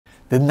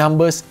The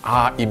numbers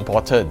are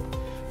important.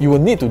 You will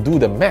need to do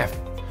the math.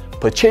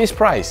 Purchase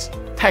price,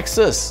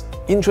 taxes,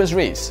 interest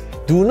rates.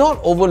 Do not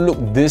overlook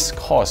this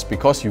cost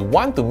because you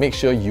want to make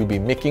sure you'll be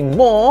making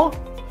more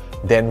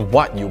than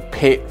what you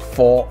paid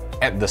for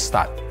at the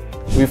start.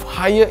 With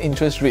higher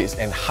interest rates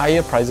and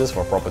higher prices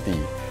for property,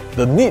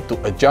 the need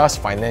to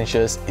adjust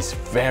financials is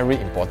very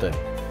important.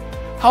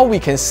 How we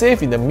can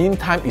save in the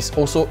meantime is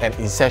also an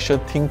essential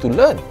thing to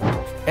learn.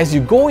 As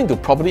you go into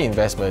property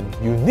investment,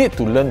 you need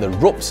to learn the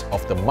ropes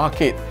of the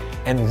market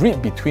and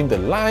read between the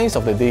lines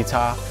of the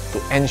data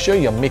to ensure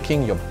you're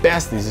making your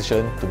best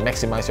decision to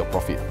maximize your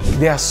profit.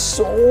 There are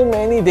so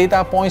many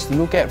data points to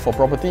look at for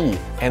property,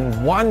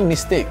 and one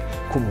mistake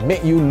could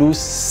make you lose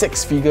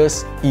 6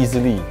 figures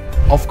easily.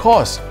 Of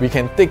course, we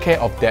can take care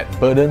of that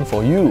burden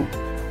for you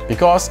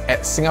because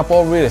at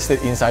Singapore Real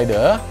Estate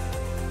Insider,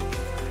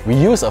 we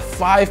use a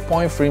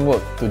 5-point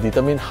framework to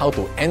determine how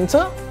to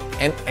enter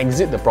and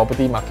exit the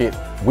property market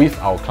with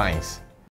our clients.